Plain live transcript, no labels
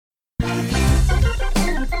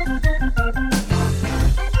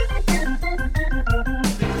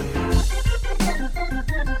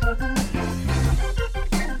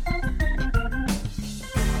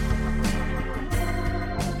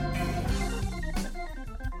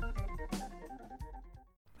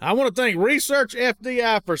I want to thank Research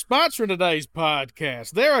FDI for sponsoring today's podcast.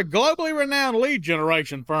 They're a globally renowned lead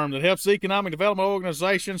generation firm that helps economic development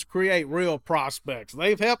organizations create real prospects.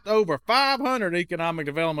 They've helped over 500 economic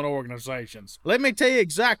development organizations. Let me tell you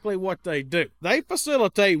exactly what they do. They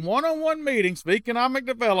facilitate one-on-one meetings with economic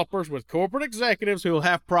developers with corporate executives who will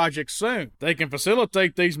have projects soon. They can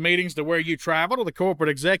facilitate these meetings to where you travel to the corporate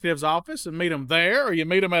executive's office and meet them there, or you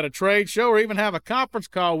meet them at a trade show, or even have a conference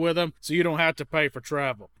call with them so you don't have to pay for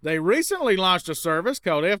travel. They recently launched a service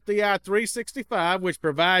called FDI 365, which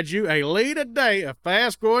provides you a lead a day of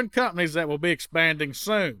fast-growing companies that will be expanding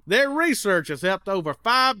soon. Their research has helped over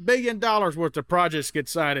 $5 billion worth of projects get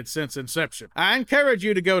cited since inception. I encourage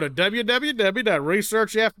you to go to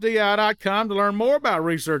www.researchfdi.com to learn more about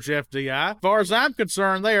Research FDI. As far as I'm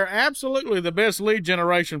concerned, they are absolutely the best lead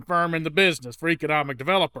generation firm in the business for economic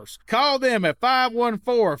developers. Call them at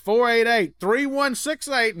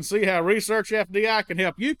 514-488-3168 and see how Research FDI can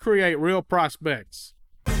help you create real prospects.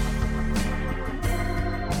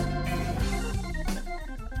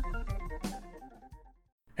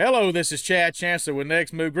 Hello, this is Chad Chancellor with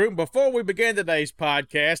Next Move Group. Before we begin today's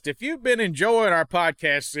podcast, if you've been enjoying our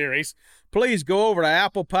podcast series, please go over to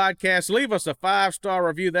Apple Podcasts, leave us a 5-star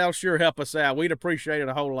review. That'll sure help us out. We'd appreciate it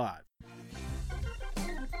a whole lot.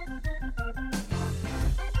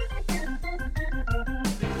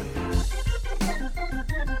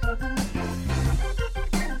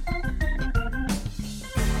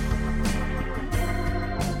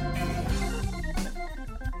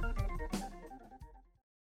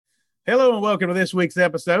 Hello and welcome to this week's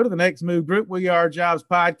episode of the Next Move Group We Are Jobs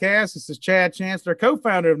podcast. This is Chad Chancellor,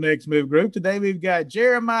 co-founder of Next Move Group. Today we've got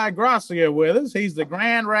Jeremiah Gracia with us. He's the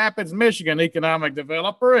Grand Rapids, Michigan economic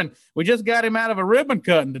developer, and we just got him out of a ribbon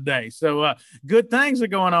cutting today. So good things are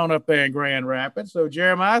going on up there in Grand Rapids. So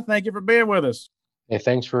Jeremiah, thank you for being with us. Hey,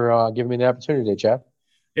 thanks for giving me the opportunity today, Chad.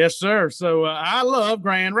 Yes, sir. So I love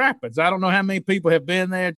Grand Rapids. I don't know how many people have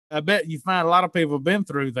been there. I bet you find a lot of people have been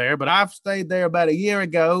through there, but I've stayed there about a year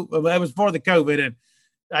ago. It was before the COVID, and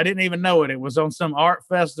I didn't even know it. It was on some art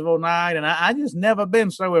festival night, and I just never been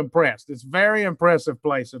so impressed. It's a very impressive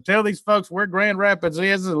place. So tell these folks where Grand Rapids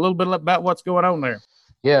is, a little bit about what's going on there.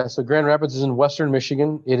 Yeah, so Grand Rapids is in western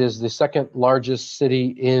Michigan. It is the second largest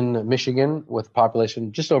city in Michigan with a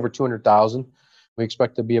population just over 200,000. We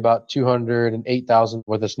expect to be about 208,000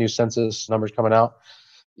 with this new census numbers coming out.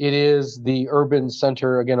 It is the urban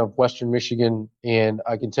center, again, of western Michigan. And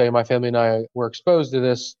I can tell you, my family and I were exposed to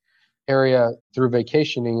this area through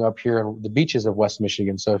vacationing up here on the beaches of West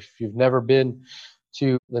Michigan. So if you've never been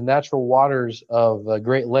to the natural waters of the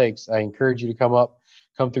Great Lakes, I encourage you to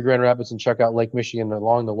come through Grand Rapids and check out Lake Michigan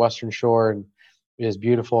along the western shore. And it is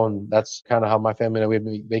beautiful. And that's kind of how my family and I would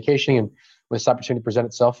be vacationing. And when this opportunity presented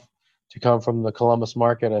itself to come from the Columbus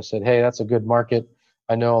market, I said, hey, that's a good market.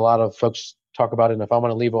 I know a lot of folks talk about it. And if I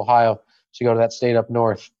want to leave Ohio to go to that state up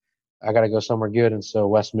north, I got to go somewhere good. And so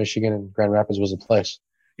West Michigan and Grand Rapids was a place.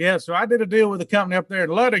 Yeah, so I did a deal with a company up there in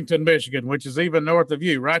Ludington, Michigan, which is even north of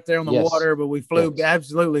you, right there on the water. But we flew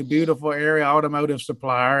absolutely beautiful area, automotive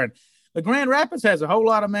supplier. And the Grand Rapids has a whole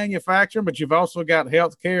lot of manufacturing, but you've also got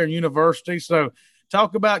healthcare and university. So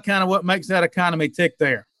talk about kind of what makes that economy tick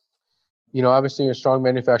there. You know, obviously a strong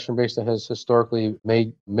manufacturing base that has historically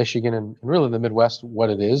made Michigan and really the Midwest what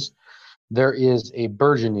it is. There is a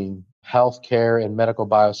burgeoning healthcare and medical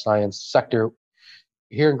bioscience sector.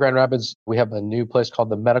 Here in Grand Rapids, we have a new place called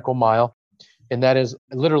the Medical Mile, and that is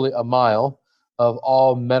literally a mile of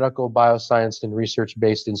all medical bioscience and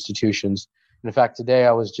research-based institutions. And in fact, today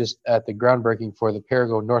I was just at the groundbreaking for the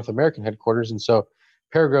Perrigo North American headquarters. And so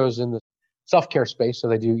Perrigo's in the self-care space. So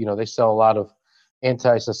they sell a lot of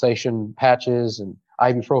anti-cessation patches and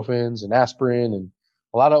ibuprofens and aspirin and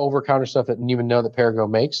a lot of over-counter stuff that didn't even know that Perrigo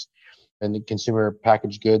makes, and the consumer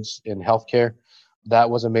packaged goods in healthcare.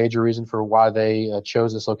 That was a major reason for why they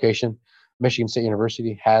chose this location. Michigan State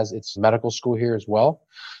University has its medical school here as well.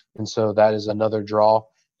 And so that is another draw.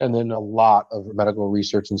 And then a lot of medical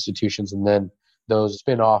research institutions, and then those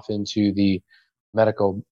spin off into the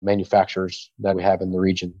medical manufacturers that we have in the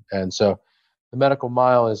region. And so the Medical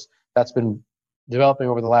Mile that's been developing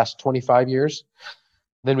over the last 25 years.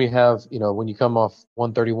 Then we have, when you come off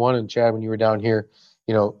 131, and Chad, when you were down here,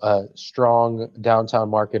 a strong downtown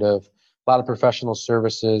market of a lot of professional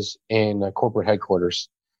services and corporate headquarters.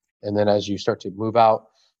 And then as you start to move out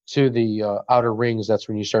to the outer rings, that's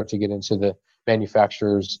when you start to get into the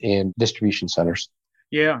manufacturers and distribution centers.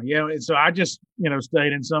 Yeah. So I just,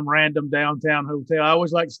 stayed in some random downtown hotel. I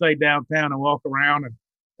always like to stay downtown and walk around and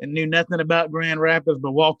knew nothing about Grand Rapids,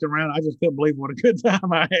 but walked around. I just couldn't believe what a good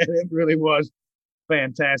time I had. It really was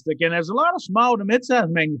fantastic. And there's a lot of small to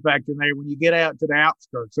mid-sized manufacturing there when you get out to the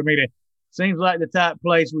outskirts. I mean, it seems like the type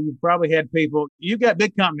place where you've probably had people, you've got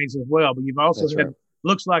big companies as well, but you've also That's had, right.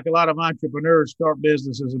 looks like a lot of entrepreneurs start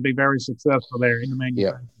businesses and be very successful there in the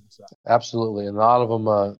manufacturing side. Absolutely. And a lot of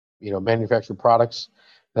them, manufacture products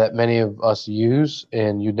that many of us use,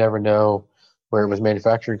 and you never know where it was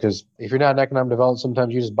manufactured. Because if you're not an economic developer,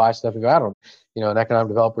 sometimes you just buy stuff and go, I don't, an economic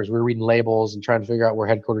developers, we're reading labels and trying to figure out where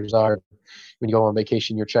headquarters are. When you go on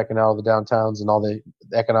vacation, you're checking out all the downtowns and all the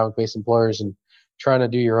economic based employers and trying to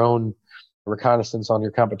do your own reconnaissance on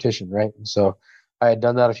your competition, right? And so I had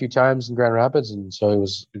done that a few times in Grand Rapids, and so it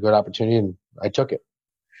was a good opportunity, and I took it.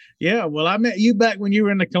 Yeah, well, I met you back when you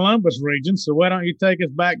were in the Columbus region, so why don't you take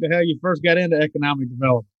us back to how you first got into economic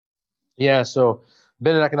development? Yeah, so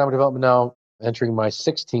been in economic development now, entering my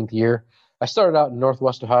 16th year. I started out in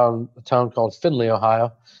Northwest Ohio, in a town called Findlay,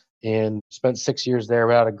 Ohio, and spent 6 years there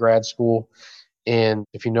right out of grad school. And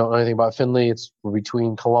if you know anything about Findlay, it's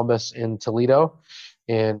between Columbus and Toledo,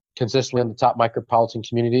 and consistently in the top micropolitan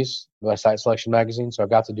communities by Site Selection Magazine. So I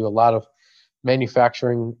got to do a lot of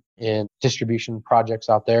manufacturing and distribution projects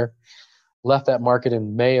out there. Left that market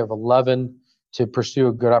in May of 11 to pursue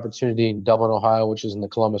a good opportunity in Dublin, Ohio, which is in the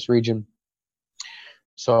Columbus region.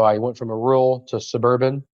 So I went from a rural to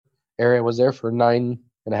suburban area, was there for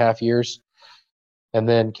 9.5 years, and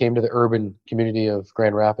then came to the urban community of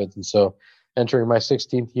Grand Rapids. And so entering my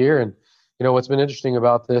 16th year. And, what's been interesting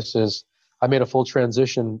about this is I made a full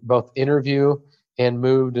transition, both interview and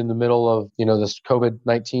moved in the middle of, this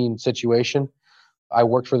COVID-19 situation. I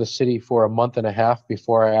worked for the city for a month and a half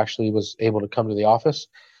before I actually was able to come to the office,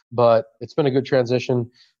 but it's been a good transition.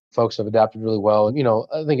 Folks have adapted really well. And,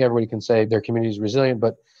 I think everybody can say their community is resilient,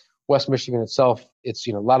 but West Michigan itself, it's,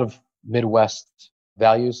 a lot of Midwest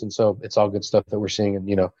values. And so it's all good stuff that we're seeing. And,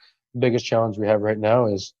 the biggest challenge we have right now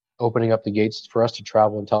is opening up the gates for us to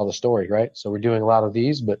travel and tell the story, right? So we're doing a lot of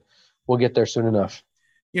these, but we'll get there soon enough.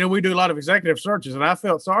 We do a lot of executive searches, and I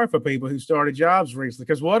felt sorry for people who started jobs recently,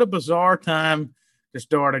 because what a bizarre time to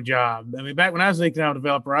start a job. I mean, back when I was an economic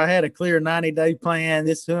developer, I had a clear 90-day plan.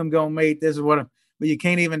 This is who I'm going to meet. This is what but you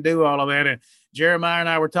can't even do all of that. And Jeremiah and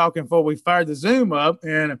I were talking before we fired the Zoom up,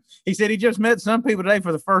 and he said he just met some people today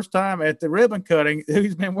for the first time at the ribbon cutting who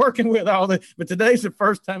he's been working with but today's the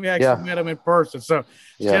first time he actually met them in person. So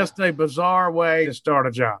it's just a bizarre way to start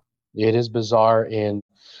a job. It is bizarre, and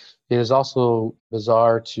it is also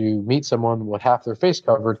bizarre to meet someone with half their face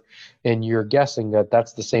covered, and you're guessing that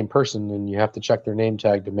that's the same person, and you have to check their name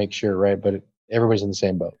tag to make sure, right? But everybody's in the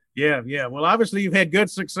same boat. Yeah. Well, obviously you've had good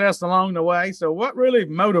success along the way. So what really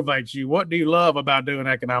motivates you? What do you love about doing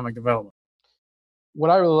economic development? What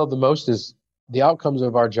I really love the most is the outcomes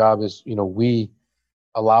of our job is, we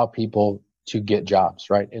allow people to get jobs,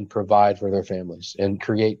 right? And provide for their families and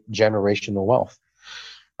create generational wealth,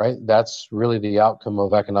 right? That's really the outcome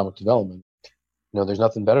of economic development. There's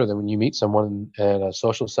nothing better than when you meet someone in a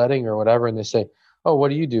social setting or whatever, and they say, oh, what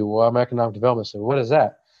do you do? Well, I'm economic development. So what is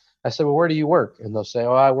that? I said, well, where do you work? And they'll say,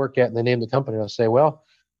 oh, I work at, and they name the company. I'll say, well,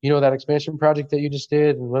 that expansion project that you just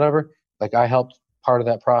did and whatever, like I helped part of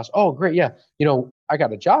that process. Oh, great. Yeah. I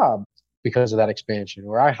got a job because of that expansion,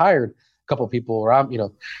 or I hired a couple of people, or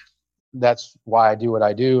that's why I do what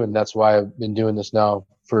I do. And that's why I've been doing this now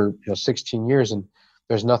for 16 years. And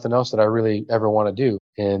there's nothing else that I really ever want to do.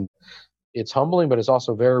 And it's humbling, but it's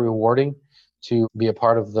also very rewarding to be a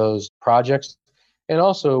part of those projects and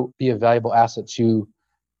also be a valuable asset to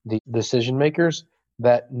the decision makers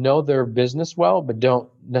that know their business well, but don't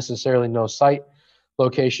necessarily know site,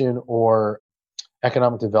 location, or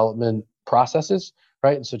economic development processes,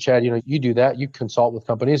 right? And so, Chad, you do that. You consult with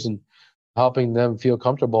companies and helping them feel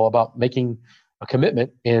comfortable about making a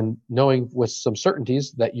commitment and knowing with some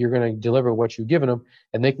certainties that you're going to deliver what you've given them,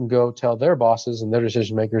 and they can go tell their bosses and their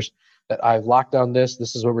decision makers that I've locked down this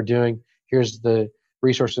is what we're doing. Here's the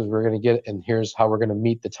resources we're going to get, and here's how we're going to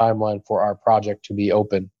meet the timeline for our project to be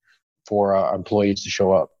open for our employees to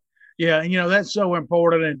show up. Yeah, and that's so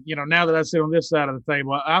important. And now that I sit on this side of the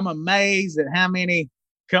table, I'm amazed at how many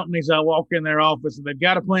companies I walk in their office and they've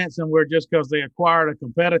got a plant somewhere just because they acquired a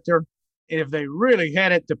competitor. And if they really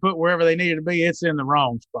had it to put wherever they needed to be, it's in the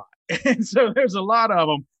wrong spot. And so there's a lot of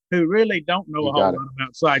them who really don't know a whole lot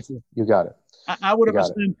about sites. You got it. I would have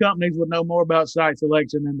assumed companies would know more about site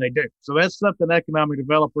selection than they do. So that's something economic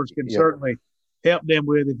developers can certainly help them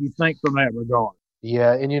with if you think from that regard.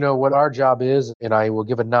 Yeah, and what our job is, and I will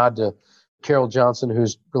give a nod to Carol Johnson,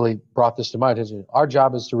 who's really brought this to my attention. Our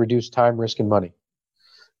job is to reduce time, risk, and money.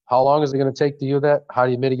 How long is it going to take to do that? How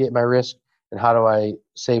do you mitigate my risk? And how do I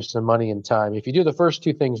save some money and time? If you do the first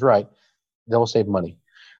two things right, they'll save money.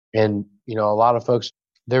 And, a lot of folks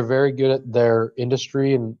They're very good at their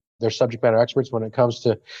industry and they're subject matter experts when it comes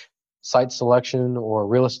to site selection or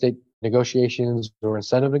real estate negotiations or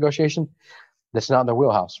incentive negotiation. That's not in their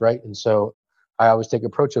wheelhouse, right? And so I always take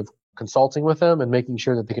approach of consulting with them and making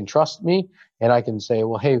sure that they can trust me, and I can say,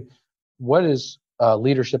 well, hey, what is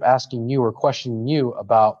leadership asking you or questioning you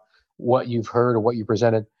about what you've heard or what you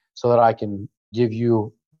presented, so that I can give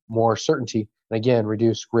you more certainty and again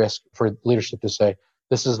reduce risk for leadership to say,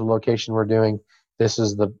 this is the location we're doing, this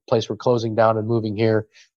is the place we're closing down and moving here,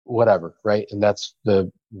 whatever, right? And that's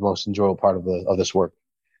the most enjoyable part of this work.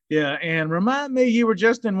 Yeah, and remind me, you were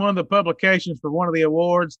just in one of the publications for one of the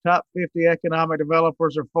awards, Top 50 Economic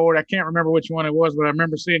Developers or Forward. I can't remember which one it was, but I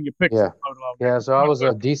remember seeing your picture. Yeah, so I was a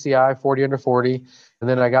DCI 40 under 40, and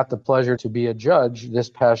then I got the pleasure to be a judge this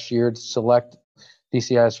past year to select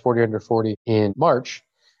DCI's 40 under 40 in March.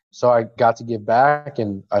 So I got to give back,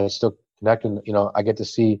 and I still connect, and I get to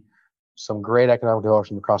see some great economic developers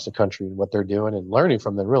from across the country and what they're doing and learning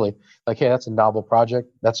from them, really. Like, hey, that's a novel project.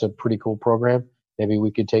 That's a pretty cool program. Maybe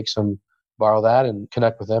we could borrow that and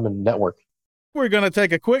connect with them and network. We're going to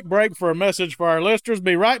take a quick break for a message for our listeners.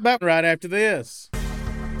 Be right back right after this.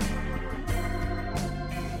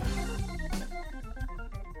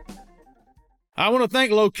 I want to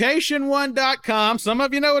thank LocationOne.com. Some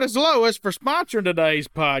of you know it as Lois for sponsoring today's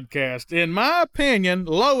podcast. In my opinion,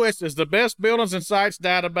 Lois is the best buildings and sites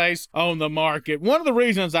database on the market. One of the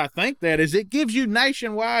reasons I think that is it gives you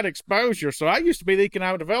nationwide exposure. So I used to be the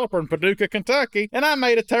economic developer in Paducah, Kentucky, and I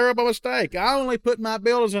made a terrible mistake. I only put my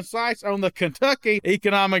buildings and sites on the Kentucky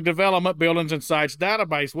Economic Development Buildings and Sites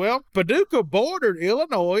database. Well, Paducah bordered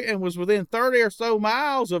Illinois and was within 30 or so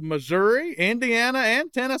miles of Missouri, Indiana,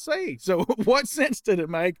 and Tennessee. So what sense did it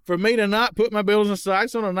make for me to not put my buildings and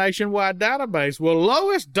sites on a nationwide database? Well,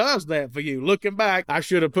 Lois does that for you. Looking back, I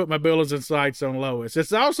should have put my buildings and sites on Lois.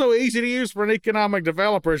 It's also easy to use for an economic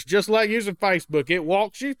developer. It's just like using Facebook. It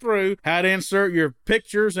walks you through how to insert your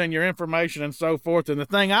pictures and your information and so forth. And the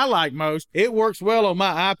thing I like most, it works well on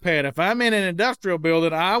my iPad. If I'm in an industrial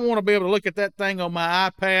building, I want to be able to look at that thing on my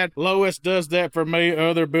iPad. Lois does that for me.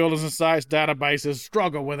 Other buildings and sites databases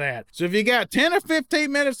struggle with that. So if you got 10 or 15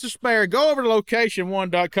 minutes to spare, go over to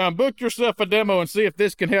LocationOne.com, book yourself a demo, and see if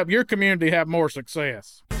this can help your community have more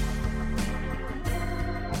success.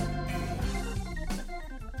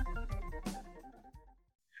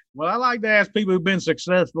 Well, I like to ask people who've been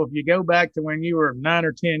successful, if you go back to when you were 9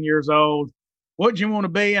 or 10 years old, what did you want to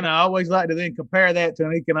be? And I always like to then compare that to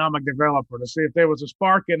an economic developer to see if there was a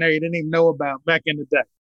spark in there you didn't even know about back in the day.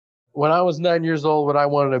 When I was 9 years old, what I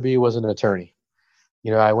wanted to be was an attorney.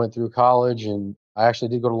 I went through college and I actually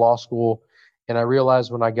did go to law school. And I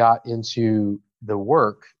realized when I got into the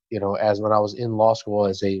work, as when I was in law school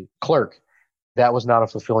as a clerk, that was not a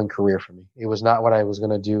fulfilling career for me. It was not what I was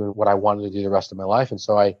going to do and what I wanted to do the rest of my life. And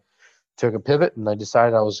so I took a pivot and I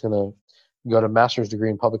decided I was going to go to master's degree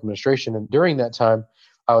in public administration. And during that time,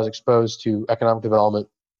 I was exposed to economic development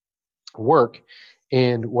work.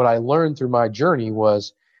 And what I learned through my journey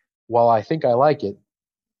was, while I think I like it,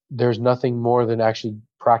 there's nothing more than actually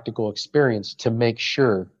practical experience to make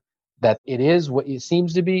sure that it is what it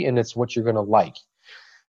seems to be and it's what you're going to like.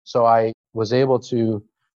 So I was able to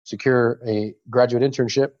secure a graduate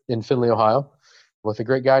internship in Findlay, Ohio, with a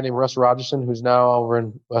great guy named Russ Rogerson, who's now over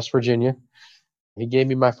in West Virginia. He gave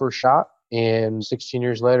me my first shot, and 16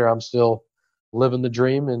 years later, I'm still living the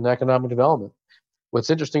dream in economic development. What's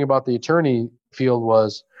interesting about the attorney field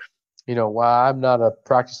was, while I'm not a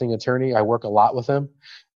practicing attorney, I work a lot with them.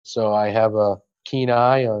 So I have a keen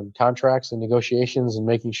eye on contracts and negotiations and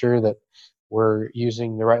making sure that we're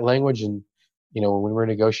using the right language. And, when we're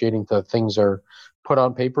negotiating, the things are put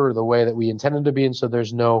on paper the way that we intended to be. And so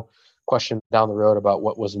there's no question down the road about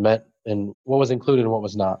what was meant and what was included and what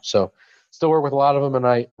was not. So still work with a lot of them, and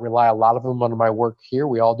I rely a lot of them on my work here.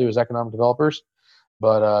 We all do as economic developers,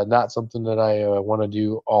 but not something that I want to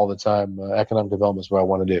do all the time. Economic development is what I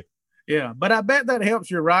want to do. Yeah, but I bet that helps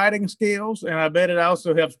your writing skills, and I bet it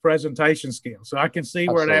also helps presentation skills. So I can see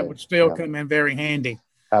where that would still come in very handy.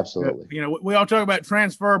 Absolutely. We all talk about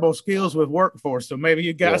transferable skills with workforce. So maybe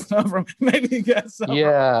you got some.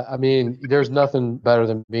 Yeah, I mean, there's nothing better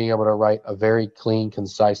than being able to write a very clean,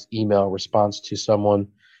 concise email response to someone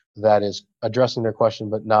that is addressing their question,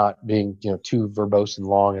 but not being, too verbose and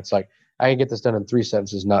long. It's like, I can get this done in 3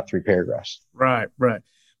 sentences, not 3 paragraphs. Right.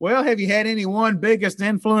 Well, have you had any one biggest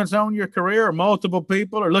influence on your career, or multiple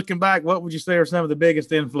people? Or looking back, what would you say are some of the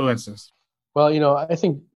biggest influences? Well, I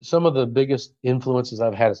think some of the biggest influences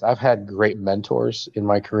I've had is I've had great mentors in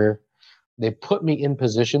my career. They put me in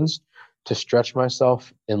positions to stretch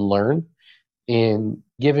myself and learn, and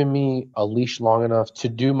giving me a leash long enough to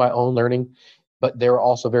do my own learning But they were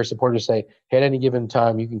also very supportive to say, hey, at any given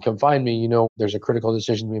time, you can come find me. There's a critical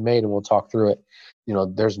decision to be made and we'll talk through it.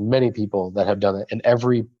 There's many people that have done it in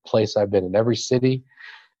every place I've been, in every city,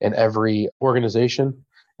 in every organization.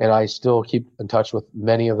 And I still keep in touch with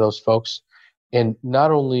many of those folks. And not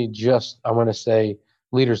only just, I want to say,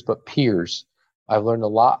 leaders, but peers. I've learned a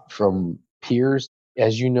lot from peers.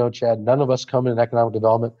 As you know, Chad, none of us come in economic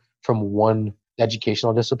development from one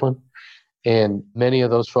educational discipline. And many of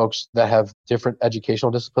those folks that have different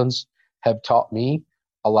educational disciplines have taught me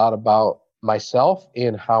a lot about myself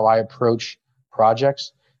and how I approach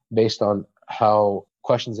projects based on how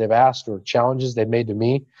questions they've asked or challenges they've made to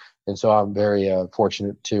me. And so I'm very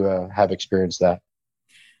fortunate to have experienced that.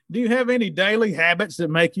 Do you have any daily habits that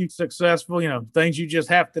make you successful? Things you just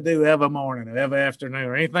have to do every morning or every afternoon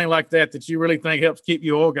or anything like that you really think helps keep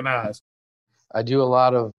you organized? I do a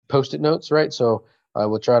lot of Post-it notes, right? So I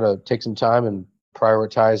will try to take some time and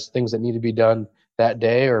prioritize things that need to be done that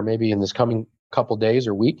day or maybe in this coming couple days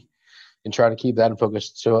or week, and try to keep that in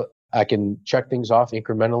focus so I can check things off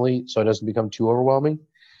incrementally so it doesn't become too overwhelming.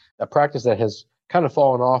 A practice that has kind of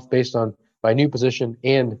fallen off based on my new position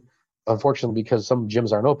and unfortunately because some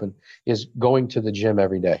gyms aren't open is going to the gym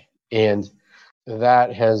every day. And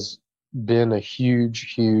that has been a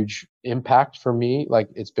huge, huge impact for me. Like,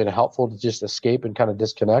 it's been helpful to just escape and kind of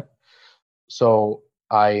disconnect. So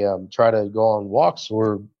I try to go on walks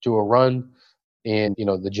or do a run. And,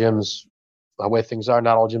 the gyms, the way things are,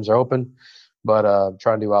 not all gyms are open, but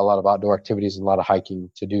trying to do a lot of outdoor activities and a lot of hiking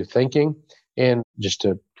to do thinking and just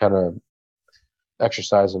to kind of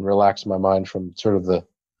exercise and relax my mind from sort of the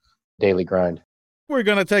daily grind. We're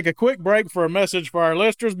going to take a quick break for a message for our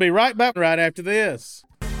listeners. Be right back right after this.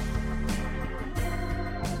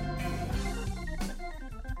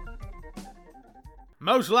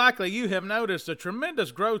 Most likely you have noticed the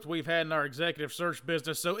tremendous growth we've had in our executive search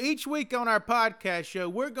business. So each week on our podcast show,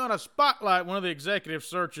 we're going to spotlight one of the executive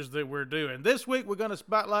searches that we're doing. This week, we're going to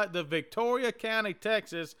spotlight the Victoria County,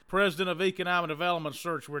 Texas President of Economic Development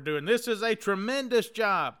search we're doing. This is a tremendous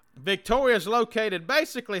job. Victoria is located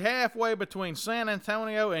basically halfway between San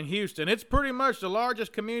Antonio and Houston. It's pretty much the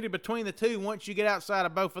largest community between the two once you get outside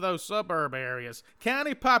of both of those suburb areas.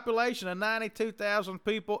 County population of 92,000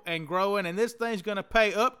 people and growing, and this thing's going to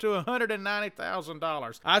pay up to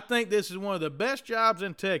 $190,000. I think this is one of the best jobs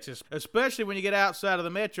in Texas, especially when you get outside of the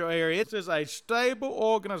metro area. This is a stable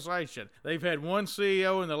organization. They've had one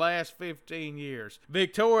CEO in the last 15 years.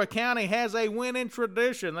 Victoria County has a winning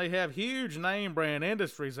tradition. They have huge name brand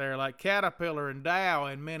industries there like Caterpillar and Dow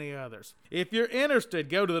and many others. If you're interested,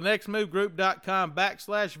 go to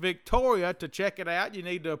thenextmovegroup.com/Victoria to check it out. You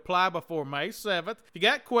need to apply before May 7th. If you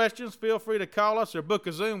got questions, feel free to call us or book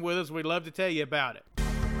a Zoom with us. We'd love to tell you about it.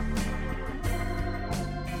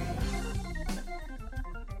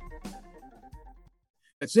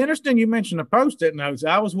 It's interesting you mentioned the Post-it notes.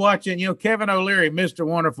 I was watching, Kevin O'Leary, Mr.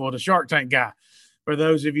 Wonderful, the Shark Tank guy, for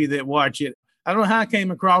those of you that watch it. I don't know how I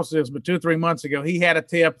came across this, but 2 or 3 months ago, he had a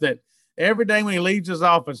tip that every day when he leaves his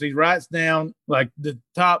office, he writes down like the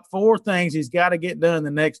top 4 things he's got to get done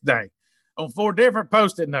the next day on 4 different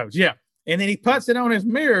Post-it notes. Yeah. And then he puts it on his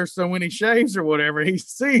mirror. So when he shaves or whatever, he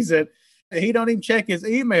sees it. He don't even check his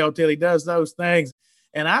email till he does those things.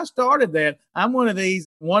 And I started that. I'm one of these.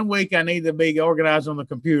 One week I need to be organized on the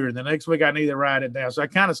computer. The next week I need to write it down. So I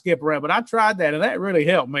kind of skip around, but I tried that and that really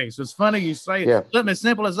helped me. So it's funny you say something as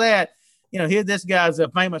simple as that. Here this guy's a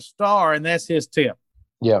famous star and that's his tip.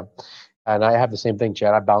 Yeah. And I have the same thing,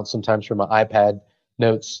 Chad. I bounce sometimes from my iPad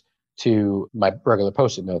notes to my regular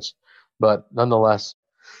Post-it notes. But nonetheless,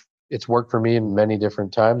 it's worked for me in many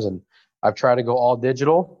different times. And I've tried to go all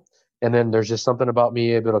digital. And then there's just something about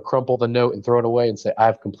me able to crumple the note and throw it away and say,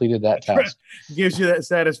 I've completed that task. Gives you that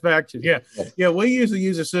satisfaction. Yeah. We usually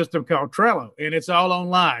use a system called Trello, and it's all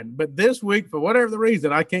online. But this week, for whatever the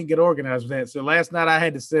reason, I can't get organized with that. So last night I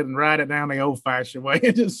had to sit and write it down the old-fashioned way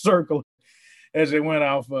and just circle as it went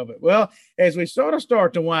off of it. Well, as we sort of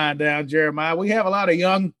start to wind down, Jeremiah, we have a lot of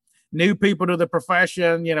young, new people to the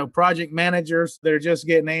profession, project managers that are just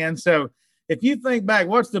getting in. So if you think back,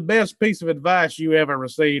 what's the best piece of advice you ever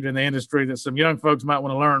received in the industry that some young folks might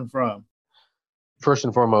want to learn from? First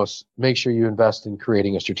and foremost, make sure you invest in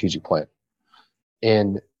creating a strategic plan.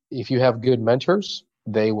 And if you have good mentors,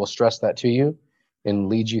 they will stress that to you and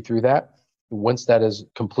lead you through that. Once that is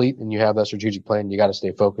complete and you have that strategic plan, you got to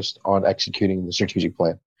stay focused on executing the strategic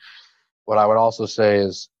plan. What I would also say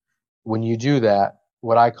is when you do that,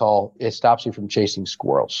 what I call, it stops you from chasing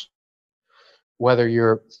squirrels. Whether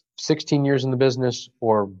you're 16 years in the business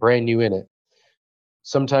or brand new in it,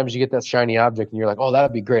 sometimes you get that shiny object and you're like, oh,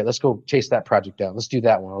 that'd be great. Let's go chase that project down. Let's do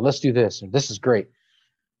that one. Or let's do this. And this is great.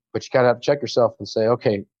 But you kind of have to check yourself and say,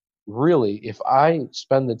 okay, really, if I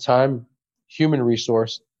spend the time, human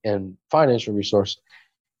resource, and financial resource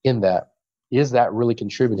in that, is that really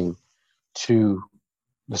contributing to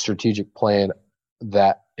the strategic plan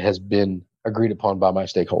that has been agreed upon by my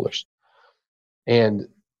stakeholders? And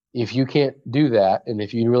if you can't do that, and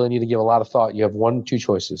if you really need to give a lot of thought, you have two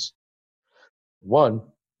choices. One,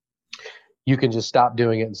 you can just stop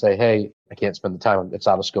doing it and say, hey, I can't spend the time. It's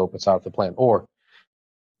out of scope. It's out of the plan. Or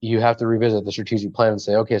you have to revisit the strategic plan and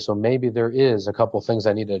say, okay, so maybe there is a couple of things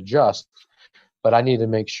I need to adjust, but I need to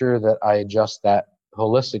make sure that I adjust that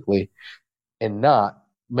holistically and not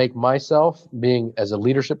make myself, being as a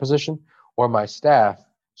leadership position, or my staff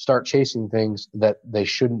start chasing things that they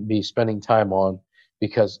shouldn't be spending time on,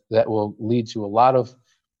 because that will lead to a lot of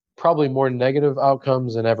probably more negative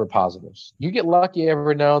outcomes than ever positives. You get lucky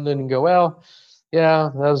every now and then and go, well, yeah,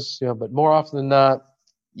 that's, but more often than not,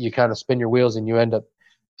 you kind of spin your wheels and you end up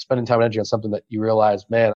spending time and energy on something that you realize,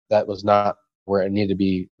 man, that was not where it needed to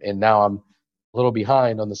be. And now I'm a little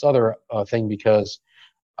behind on this other thing because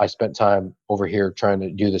I spent time over here trying to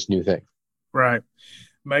do this new thing. Right.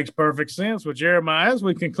 Makes perfect sense. Well, Jeremiah, as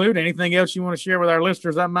we conclude, anything else you want to share with our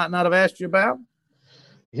listeners I might not have asked you about?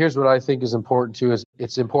 Here's what I think is important too, is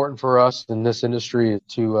it's important for us in this industry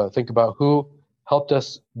to think about who helped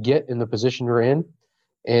us get in the position we're in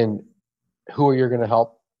and who are you going to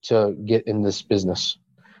help to get in this business.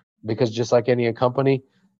 Because just like any company,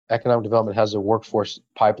 economic development has a workforce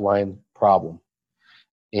pipeline problem.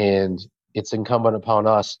 And it's incumbent upon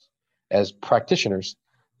us as practitioners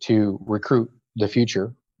to recruit the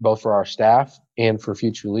future, both for our staff and for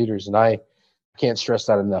future leaders. And I can't stress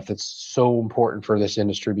that enough. It's so important for this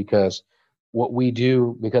industry, because what we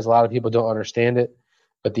do, because a lot of people don't understand it,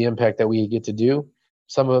 but the impact that we get to do,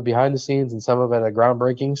 some of it behind the scenes and some of it at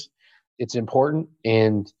groundbreakings, it's important,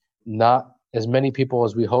 and not as many people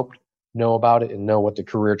as we hoped know about it and know what the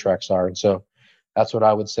career tracks are. And so that's what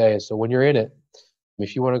I would say. So when you're in it,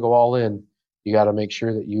 if you want to go all in, you got to make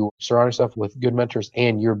sure that you surround yourself with good mentors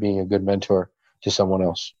and you're being a good mentor to someone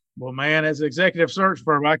else. Well, man, as an executive search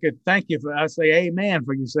firm, I could thank you for, I say amen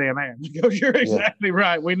for you saying that, because you're exactly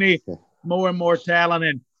right. We need more and more talent,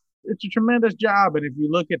 and it's a tremendous job. And if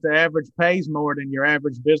you look at the average pays more than your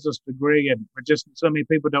average business degree, and just so many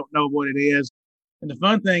people don't know what it is. And the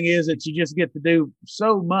fun thing is that you just get to do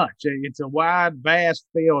so much. It's a wide, vast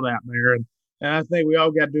field out there. And I think we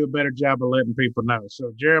all got to do a better job of letting people know.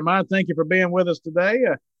 So, Jeremiah, thank you for being with us today.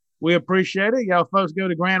 We appreciate it. Y'all folks go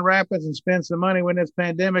to Grand Rapids and spend some money when this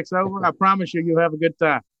pandemic's over. I promise you'll have a good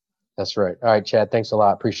time. That's right. All right, Chad. Thanks a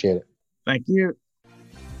lot. Appreciate it. Thank you.